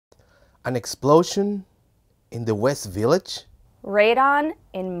An explosion in the West Village? Radon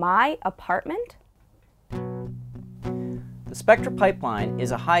in my apartment? The Spectra pipeline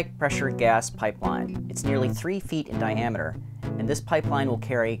is a high-pressure gas pipeline. It's nearly 3 feet in diameter, and this pipeline will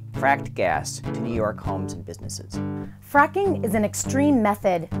carry fracked gas to New York homes and businesses. Fracking is an extreme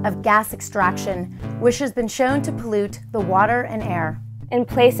method of gas extraction which has been shown to pollute the water and air. In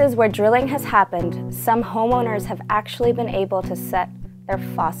places where drilling has happened, some homeowners have actually been able to set their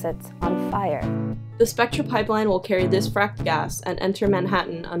faucets on fire. The Spectra pipeline will carry this fracked gas and enter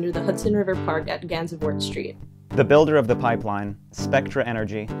Manhattan under the Hudson River Park at Gansevoort Street. The builder of the pipeline, Spectra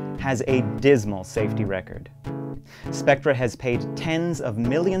Energy, has a dismal safety record. Spectra has paid tens of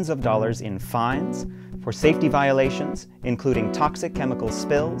millions of dollars in fines for safety violations, including toxic chemical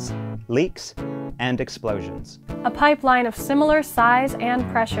spills, leaks, and explosions. A pipeline of similar size and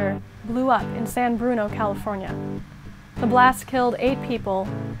pressure blew up in San Bruno, California. The blast killed 8 people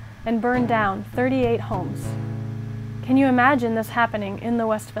and burned down 38 homes. Can you imagine this happening in the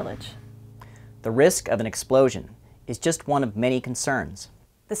West Village? The risk of an explosion is just one of many concerns.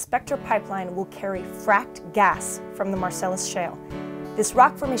 The Spectra pipeline will carry fracked gas from the Marcellus Shale. This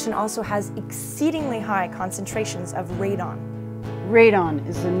rock formation also has exceedingly high concentrations of radon. Radon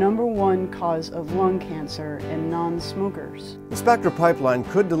is the #1 cause of lung cancer in non-smokers. The Spectra pipeline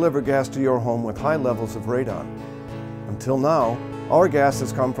could deliver gas to your home with high levels of radon. Until now, our gas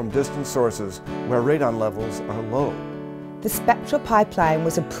has come from distant sources where radon levels are low. The Spectra pipeline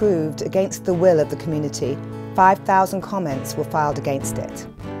was approved against the will of the community. 5,000 comments were filed against it.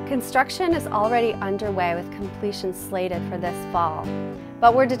 Construction is already underway with completion slated for this fall,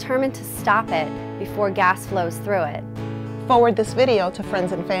 but we're determined to stop it before gas flows through it. Forward this video to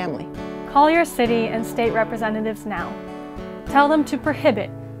friends and family. Call your city and state representatives now. Tell them to prohibit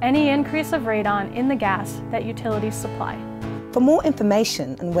any increase of radon in the gas that utilities supply. For more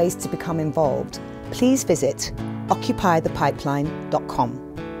information and ways to become involved, please visit occupythepipeline.com.